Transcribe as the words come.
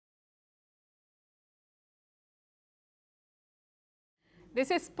They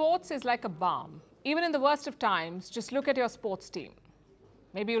say sports is like a balm. Even in the worst of times, just look at your sports team.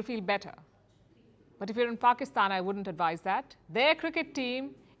 Maybe you'll feel better. But if you're in Pakistan, I wouldn't advise that. Their cricket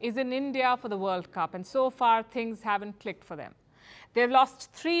team is in India for the World Cup, and so far things haven't clicked for them. They've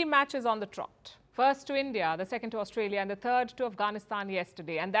lost 3 matches on the trot. First to India, the second to Australia, and the third to Afghanistan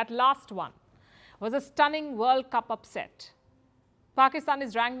yesterday. And that last one was a stunning World Cup upset. Pakistan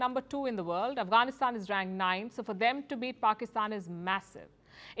is ranked number 2 in the world. Afghanistan is ranked 9th. So for them to beat Pakistan is massive.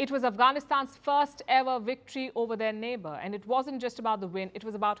 It was Afghanistan's first ever victory over their neighbor. And it wasn't just about the win. It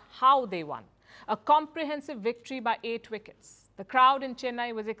was about how they won. A comprehensive victory by 8 wickets. The crowd in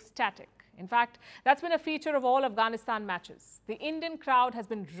Chennai was ecstatic. In fact, that's been a feature of all Afghanistan matches. The Indian crowd has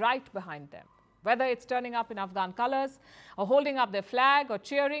been right behind them. Whether it's turning up in Afghan colors or holding up their flag or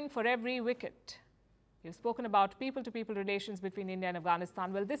cheering for every wicket. You've spoken about people-to-people relations between India and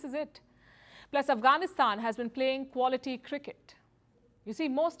Afghanistan. Well, this is it. Plus, Afghanistan has been playing quality cricket. You see,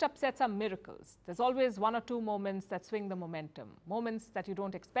 most upsets are miracles. There's always 1 or 2 moments that swing the momentum, moments that you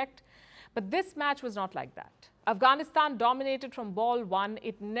don't expect. But this match was not like that. Afghanistan dominated from ball 1.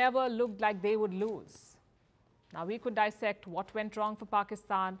 It never looked like they would lose. Now, we could dissect what went wrong for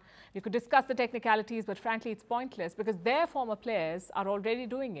Pakistan. We could discuss the technicalities, but frankly, it's pointless because their former players are already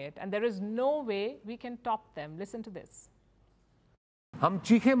doing it and there is no way we can top them. Listen to this. हम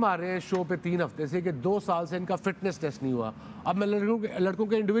चीखे मार रहे हैं show पे 3 हफ्ते से कि 2 साल से इनका फिटनेस टेस्ट नहीं हुआ. अब मैं लड़कों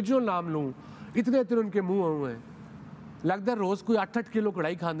के इंडिविजुअल नाम लूं, इतने उनके मुंह हुए हैं. लगता है रोज कोई 8-8 किलो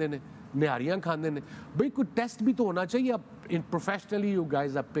कढ़ाई खाते ने, निहारियां खाते ने. भाई कोई टेस्ट भी तो होना चाहिए. अब in professionally you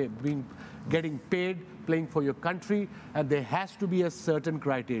guys are getting paid, playing for your country, and there has to be a certain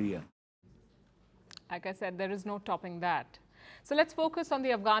criteria. Like I said, there is no topping that. So let's focus on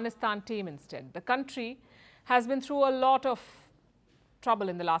the Afghanistan team instead. The country has been through a lot of trouble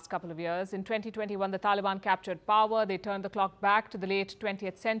in the last couple of years. In 2021, the Taliban captured power. They turned the clock back to the late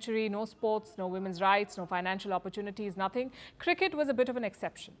 20th century. No sports, no women's rights, no financial opportunities, nothing. Cricket was a bit of an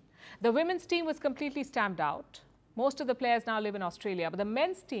exception. The women's team was completely stamped out. Most of the players now live in Australia, but the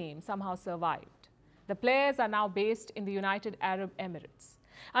men's team somehow survived. The players are now based in the United Arab Emirates.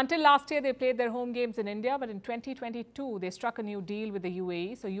 Until last year, they played their home games in India, but in 2022, they struck a new deal with the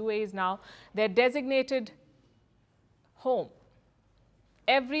UAE. So UAE is now their designated home.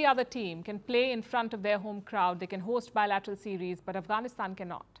 Every other team can play in front of their home crowd. They can host bilateral series, but Afghanistan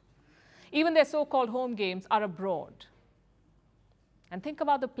cannot. Even their so-called home games are abroad. And think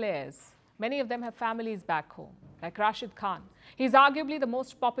about the players. Many of them have families back home, like Rashid Khan. He's arguably the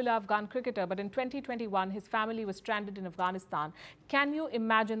most popular Afghan cricketer, but in 2021, his family was stranded in Afghanistan. Can you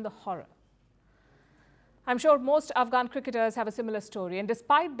imagine the horror? I'm sure most Afghan cricketers have a similar story, and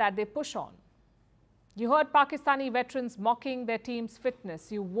despite that, they push on. You heard Pakistani veterans mocking their team's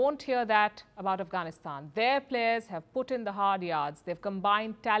fitness. You won't hear that about Afghanistan. Their players have put in the hard yards. They've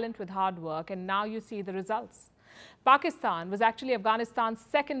combined talent with hard work, and now you see the results. Pakistan was actually Afghanistan's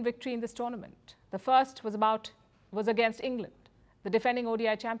second victory in this tournament. The first was against England, the defending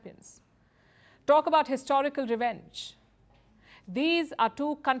ODI champions. Talk about historical revenge. These are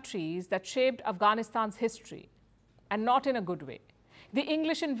 2 countries that shaped Afghanistan's history, and not in a good way. The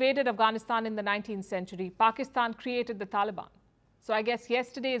English invaded Afghanistan in the 19th century. Pakistan created the Taliban. So I guess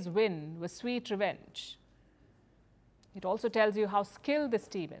yesterday's win was sweet revenge. It also tells you how skilled this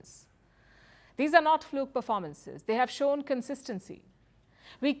team is. These are not fluke performances. They have shown consistency.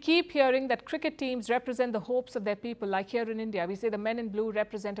 We keep hearing that cricket teams represent the hopes of their people, like here in India. We say the men in blue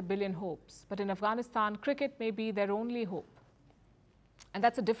represent 1 billion hopes. But in Afghanistan, cricket may be their only hope. And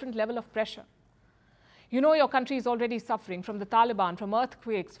that's a different level of pressure. You know your country is already suffering from the Taliban, from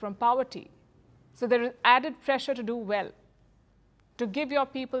earthquakes, from poverty. So there is added pressure to do well, to give your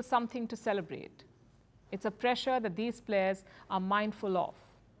people something to celebrate. It's a pressure that these players are mindful of.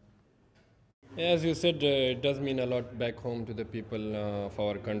 As you said, it does mean a lot back home to the people of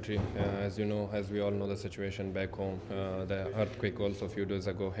our country. As you know, as we all know the situation back home, the earthquake also a few days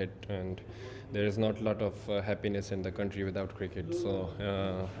ago hit, and there is not a lot of happiness in the country without cricket. So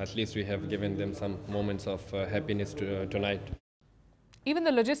at least we have given them some moments of happiness tonight. Even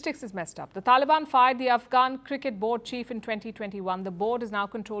the logistics is messed up. The Taliban fired the Afghan cricket board chief in 2021. The board is now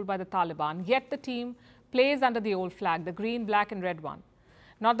controlled by the Taliban, yet the team plays under the old flag, the green, black and red one.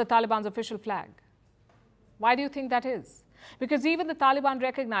 Not the Taliban's official flag. Why do you think that is? Because even the Taliban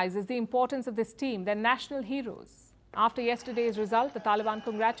recognizes the importance of this team. They're national heroes. After yesterday's result, the Taliban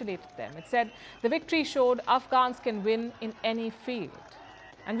congratulated them. It said the victory showed Afghans can win in any field.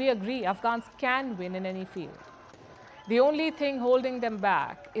 And we agree, Afghans can win in any field. The only thing holding them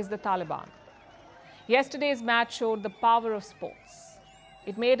back is the Taliban. Yesterday's match showed the power of sports.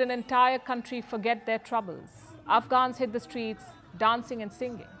 It made an entire country forget their troubles. Afghans hit the streets, dancing and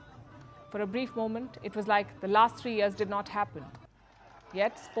singing. For a brief moment, it was like the last 3 years did not happen.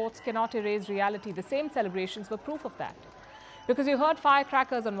 Yet, sports cannot erase reality. The same celebrations were proof of that. Because you heard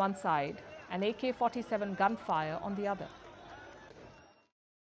firecrackers on one side and AK-47 gunfire on the other.